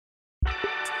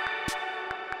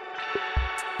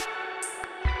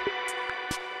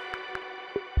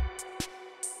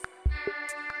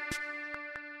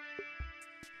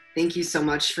Thank you so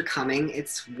much for coming.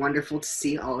 It's wonderful to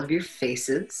see all of your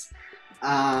faces.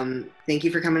 Thank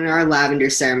you for coming to our lavender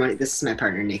ceremony. This is my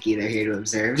partner, Nikki. They're here to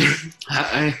observe.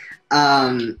 Hi.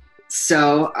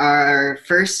 So our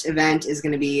first event is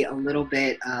going to be a little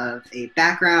bit of a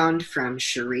background from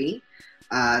Cherie.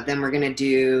 Then we're going to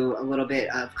do a little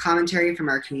bit of commentary from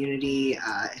our community,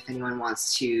 if anyone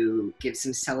wants to give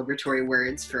some celebratory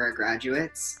words for our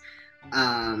graduates.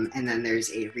 And then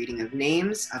there's a reading of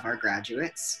names of our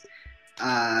graduates.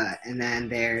 And then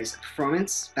there's a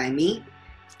performance by me,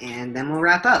 and then we'll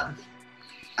wrap up.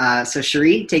 So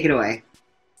Cherie, take it away.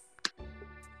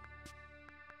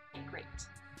 Great.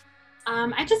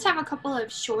 I just have a couple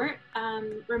of short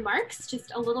remarks,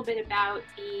 just a little bit about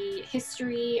the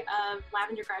history of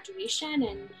Lavender graduation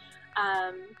and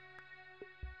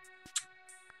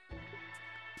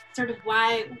sort of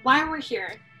why we're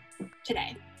here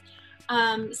today.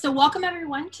 So welcome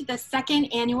everyone to the second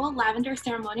annual Lavender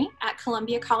Ceremony at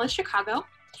Columbia College Chicago.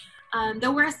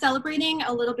 Though we're celebrating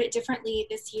a little bit differently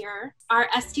this year, our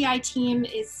SDI team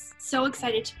is so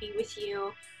excited to be with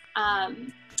you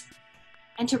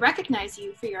and to recognize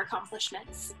you for your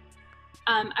accomplishments.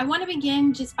 I want to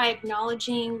begin just by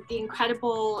acknowledging the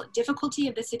incredible difficulty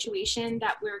of the situation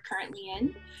that we're currently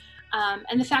in,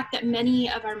 and the fact that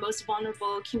many of our most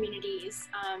vulnerable communities,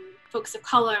 folks of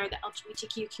color, the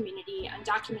LGBTQ community,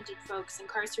 undocumented folks,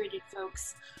 incarcerated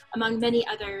folks, among many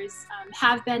others,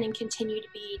 have been and continue to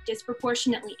be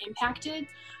disproportionately impacted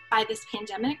by this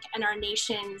pandemic and our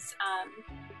nation's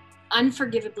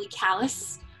unforgivably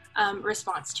callous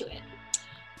response to it.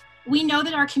 We know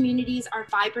that our communities are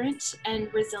vibrant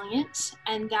and resilient,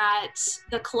 and that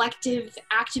the collective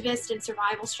activist and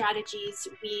survival strategies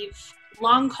we've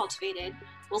long cultivated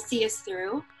will see us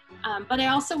through. But I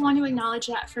also want to acknowledge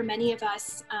that for many of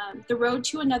us, the road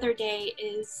to another day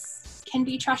can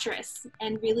be treacherous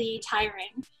and really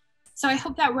tiring. So I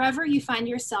hope that wherever you find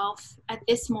yourself at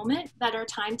this moment, that our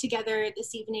time together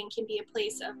this evening can be a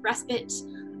place of respite,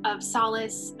 of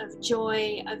solace, of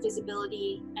joy, of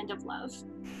visibility, and of love.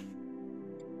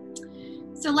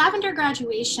 So Lavender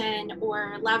graduation,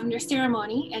 or Lavender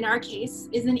ceremony in our case,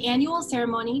 is an annual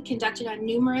ceremony conducted on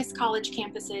numerous college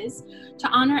campuses to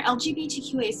honor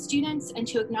LGBTQA students and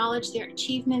to acknowledge their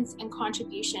achievements and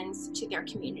contributions to their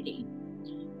community.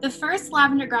 The first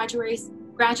Lavender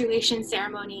graduation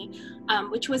ceremony,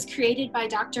 which was created by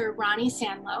Dr. Ronnie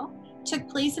Sanlow, took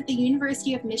place at the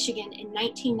University of Michigan in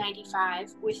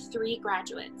 1995 with 3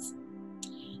 graduates.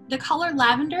 The color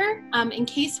lavender, in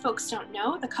case folks don't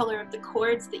know, the color of the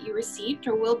cords that you received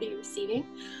or will be receiving,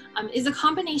 is a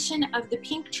combination of the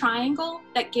pink triangle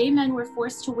that gay men were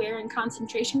forced to wear in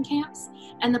concentration camps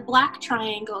and the black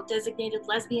triangle designated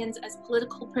lesbians as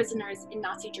political prisoners in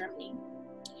Nazi Germany.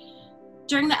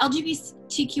 During the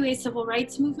LGBTQA civil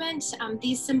rights movement,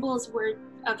 these symbols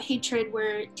of hatred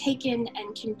were taken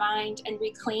and combined and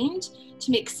reclaimed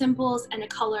to make symbols and a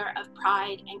color of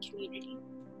pride and community.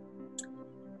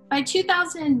 By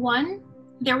 2001,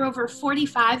 there were over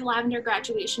 45 Lavender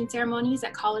graduation ceremonies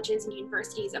at colleges and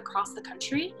universities across the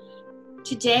country.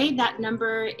 Today, that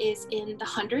number is in the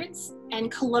hundreds, and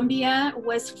Columbia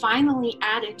was finally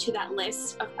added to that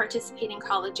list of participating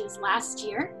colleges last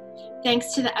year,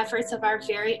 thanks to the efforts of our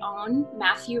very own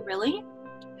Matthew Riley,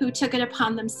 who took it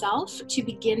upon themselves to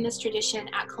begin this tradition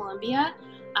at Columbia.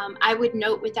 I would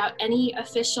note, without any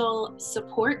official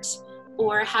support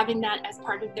or having that as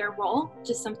part of their role,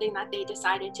 just something that they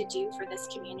decided to do for this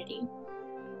community.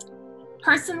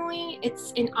 Personally,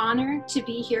 it's an honor to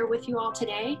be here with you all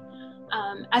today.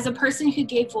 As a person who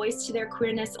gave voice to their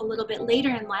queerness a little bit later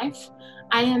in life,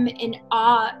 I am in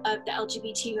awe of the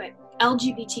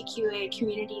LGBTQIA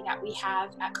community that we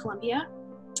have at Columbia.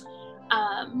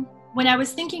 When I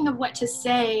was thinking of what to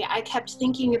say, I kept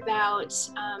thinking about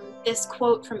this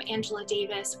quote from Angela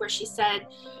Davis, where she said,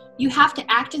 "You have to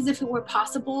act as if it were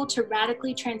possible to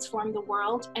radically transform the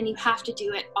world, and you have to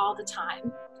do it all the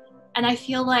time." And I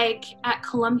feel like at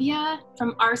Columbia,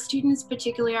 from our students,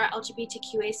 particularly our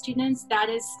LGBTQA students, that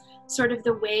is sort of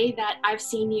the way that I've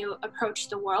seen you approach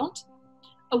the world.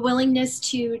 A willingness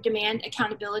to demand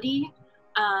accountability,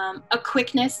 a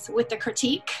quickness with the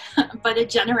critique, but a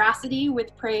generosity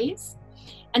with praise,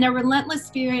 and a relentless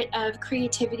spirit of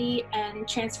creativity and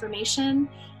transformation.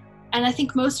 And I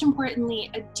think most importantly,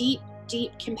 a deep,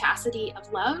 deep capacity of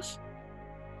love.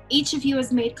 Each of you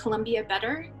has made Columbia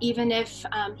better, even if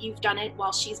you've done it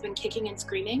while she's been kicking and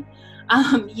screaming.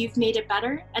 You've made it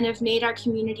better and have made our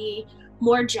community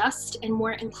more just and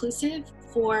more inclusive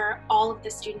for all of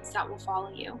the students that will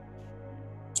follow you.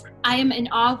 I am in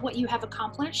awe of what you have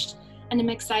accomplished, and I'm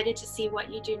excited to see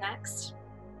what you do next.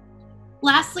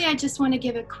 Lastly, I just want to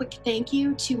give a quick thank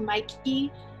you to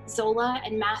Mikey, Zola,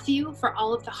 and Matthew for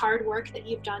all of the hard work that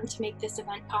you've done to make this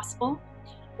event possible.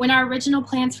 When our original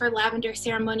plans for Lavender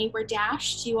Ceremony were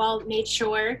dashed, you all made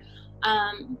sure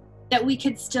that we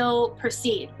could still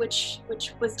proceed, which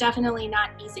was definitely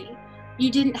not easy. You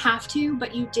didn't have to,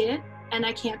 but you did, and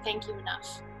I can't thank you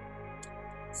enough.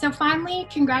 So finally,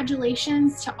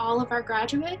 congratulations to all of our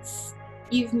graduates.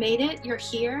 You've made it, you're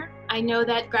here. I know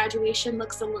that graduation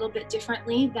looks a little bit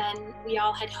differently than we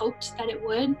all had hoped that it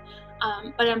would,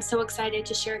 but I'm so excited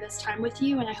to share this time with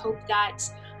you, and I hope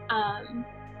that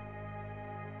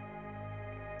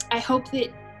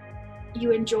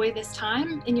you enjoy this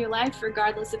time in your life,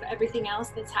 regardless of everything else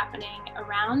that's happening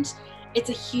around. It's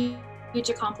a huge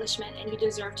accomplishment, and you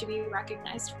deserve to be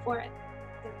recognized for it.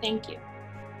 So thank you.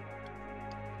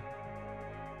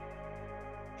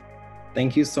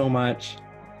 Thank you so much.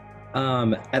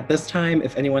 At this time,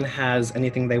 if anyone has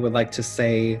anything they would like to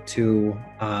say to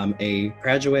a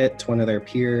graduate, to one of their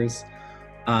peers,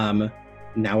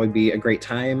 now would be a great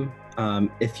time.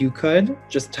 If you could,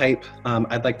 just type,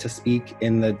 I'd like to speak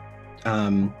in the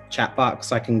chat box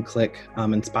so I can click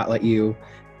and spotlight you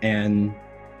and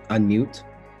unmute.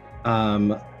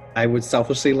 I would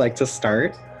selfishly like to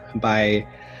start by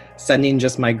sending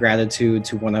just my gratitude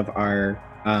to one of our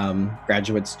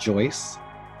graduates, Joyce.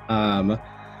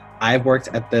 I've worked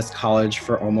at this college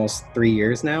for almost 3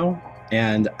 years now,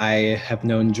 and I have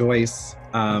known Joyce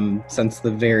since the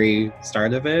very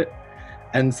start of it.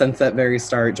 And since that very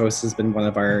start, Joyce has been one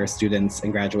of our students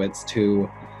and graduates to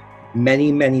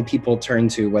many, many people turn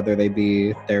to, whether they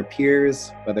be their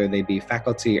peers, whether they be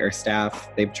faculty or staff.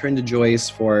 They've turned to Joyce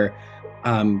for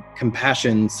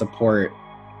compassion, support,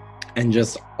 and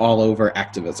just all over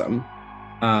activism.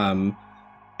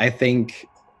 I think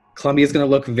Columbia is going to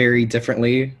look very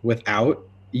differently without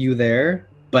you there,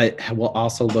 but will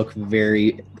also look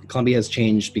Columbia has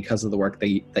changed because of the work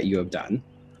that you have done.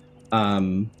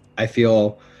 I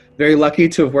feel very lucky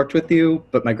to have worked with you,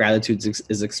 but my gratitude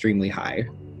is extremely high.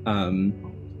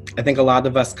 I think a lot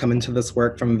of us come into this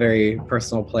work from a very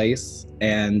personal place,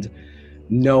 and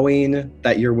knowing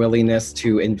that your willingness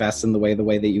to invest in the way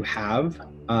that you have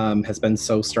has been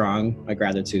so strong. My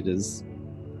gratitude is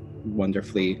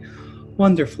wonderfully,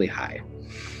 wonderfully high.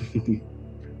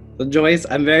 So Joyce,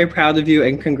 I'm very proud of you,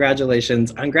 and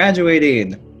congratulations on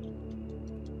graduating.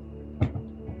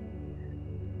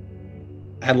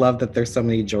 I love that there's so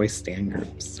many Joyce stan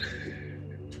groups.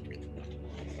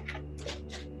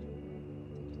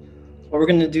 What we're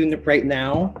going to do right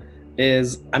now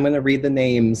is I'm going to read the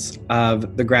names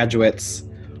of the graduates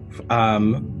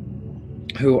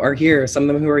who are here, some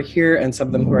of them who are here and some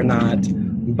of them who are not.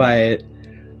 But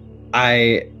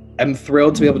I am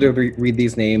thrilled to be able to read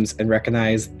these names and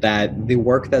recognize that the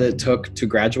work that it took to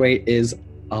graduate is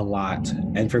a lot.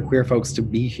 And for queer folks to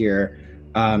be here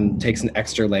takes an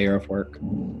extra layer of work.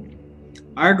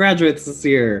 Our graduates this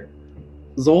year,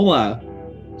 Zola.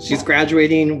 She's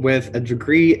graduating with a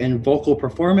degree in vocal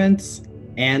performance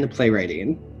and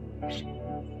playwriting.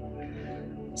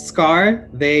 Scar,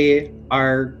 they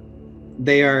are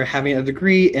having a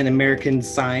degree in American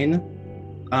Sign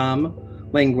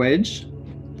Language.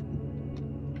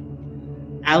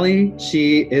 Allie,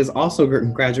 she is also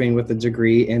graduating with a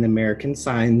degree in American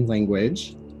Sign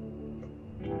Language.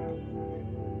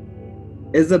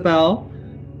 Isabel,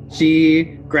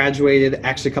 she graduated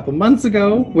actually a couple months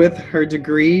ago with her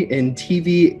degree in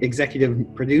TV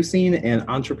executive producing and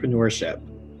entrepreneurship.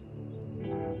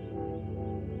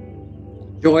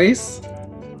 Joyce,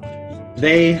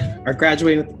 they are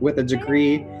graduating with a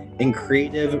degree in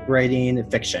creative writing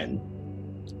fiction.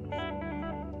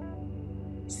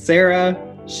 Sarah,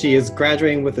 she is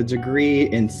graduating with a degree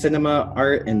in cinema,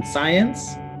 art, and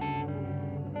science.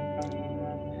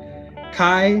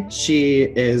 Kai, she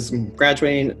is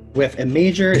graduating with a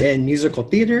major in musical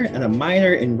theater and a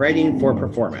minor in writing for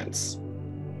performance.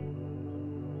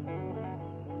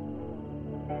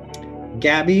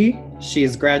 Gabby, she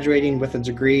is graduating with a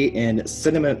degree in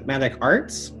cinematic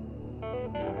arts.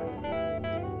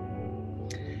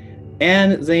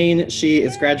 And Zane, she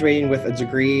is graduating with a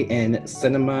degree in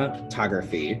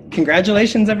cinematography.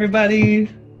 Congratulations, everybody!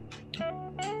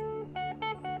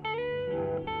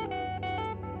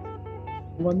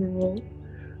 Wonderful.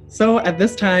 So at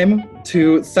this time,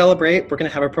 to celebrate, we're going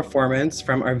to have a performance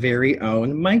from our very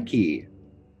own Mikey.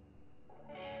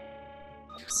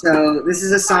 So this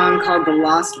is a song called The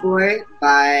Lost Boy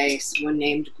by someone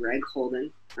named Greg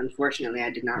Holden. Unfortunately, I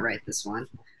did not write this one.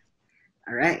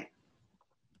 All right.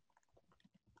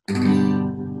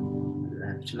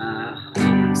 Left my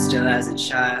home still as a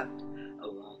child,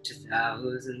 alone walked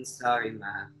 1,000 sorry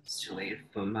miles to wait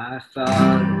for my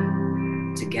father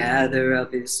to gather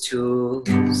up his tools.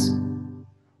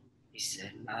 He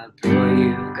said, my boy,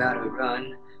 you've gotta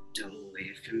run. Don't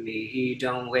wait for me,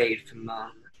 don't wait for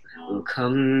mom. We'll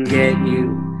come get you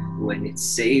when it's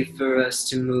safe for us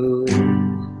to move.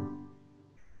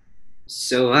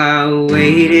 So I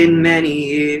waited many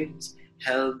years,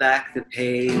 held back the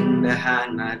pain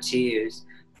behind my tears,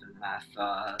 for my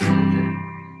father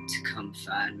to come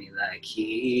find me like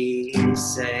he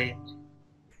said.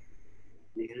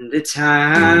 In the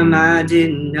time I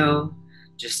didn't know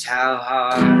just how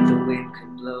hard the wind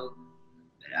could blow,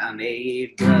 but I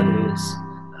made brothers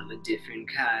of a different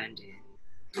kind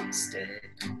instead.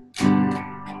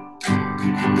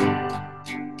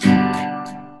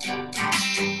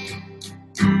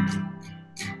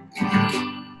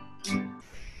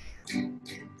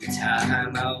 At the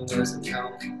time I wasn't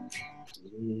known,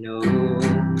 didn't know.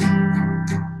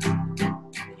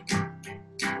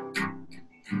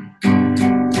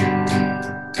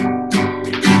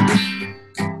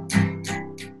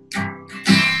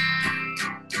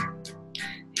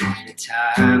 At the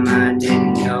time I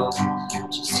didn't know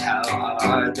just how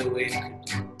hard the wind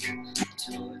could blow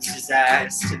towards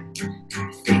disaster,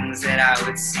 the things that I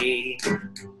would see.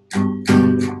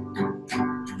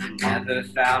 I never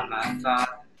found my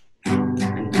father,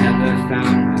 I never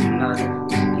found my mother.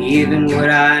 Even would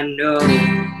I know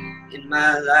in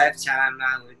my lifetime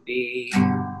I would be a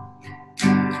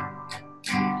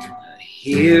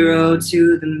hero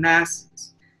to the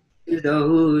masses, to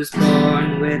those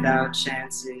born without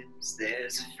chances.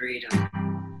 There's a freedom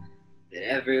that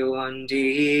everyone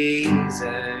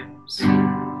deserves. I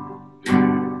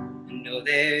know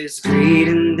there's greed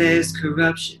and there's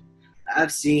corruption.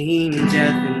 I've seen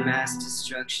death and mass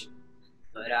destruction,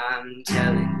 but I'm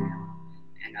telling you,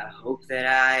 and I hope that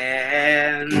I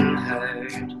am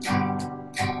heard.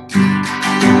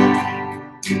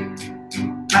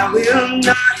 I will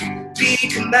not be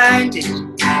commanded.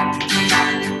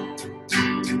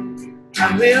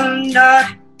 I will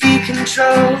not be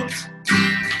controlled.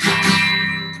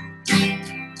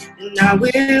 And I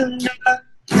will not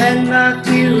let my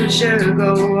future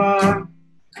go on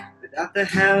without the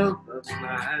help of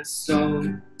my soul.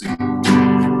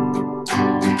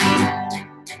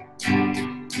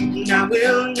 And I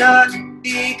will not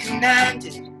be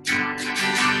commanded.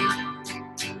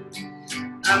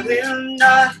 I will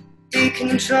not be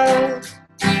controlled.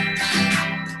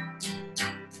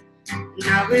 And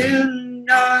I will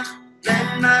not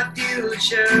let my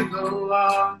future go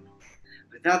on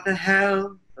without the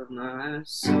help of my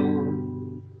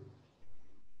soul.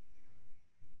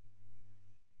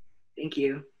 Thank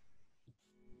you.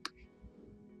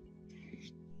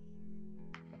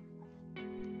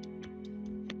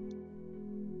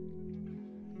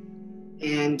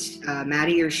 And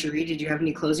Maddie or Cherie, did you have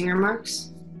any closing remarks?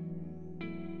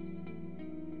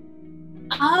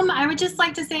 I would just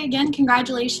like to say again,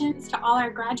 congratulations to all our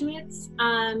graduates.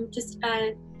 Just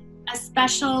a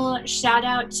special shout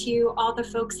out to all the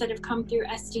folks that have come through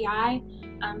SDI,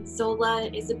 Zola,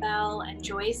 Isabel, and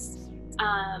Joyce.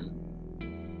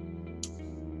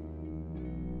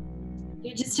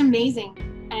 You're just amazing,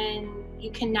 and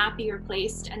you cannot be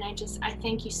replaced. And I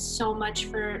thank you so much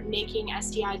for making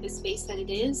SDI the space that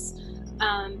it is.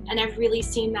 And I've really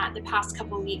seen that the past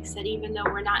couple of weeks, that even though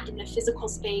we're not in the physical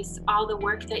space, all the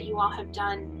work that you all have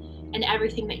done and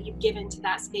everything that you've given to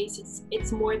that space,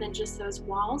 it's more than just those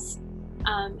walls,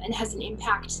 and has an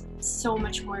impact so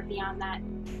much more beyond that.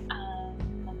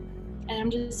 And I'm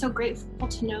just so grateful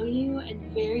to know you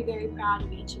and very, very proud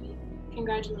of each of you.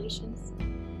 Congratulations.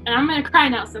 And I'm gonna cry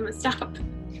now, so I'm gonna stop.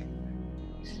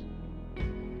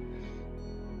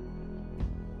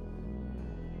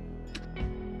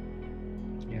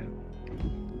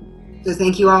 So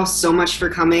thank you all so much for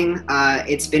coming.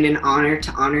 It's been an honor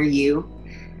to honor you.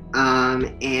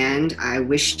 And I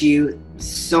wish you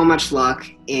so much luck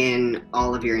in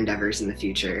all of your endeavors in the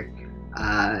future.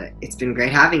 It's been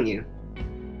great having you.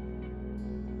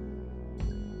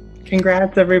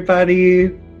 Congrats,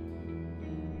 everybody.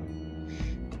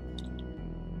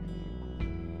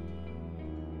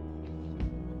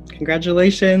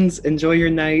 Congratulations. Enjoy your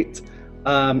night.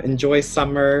 Enjoy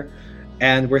summer.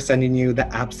 And we're sending you the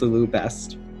absolute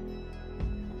best.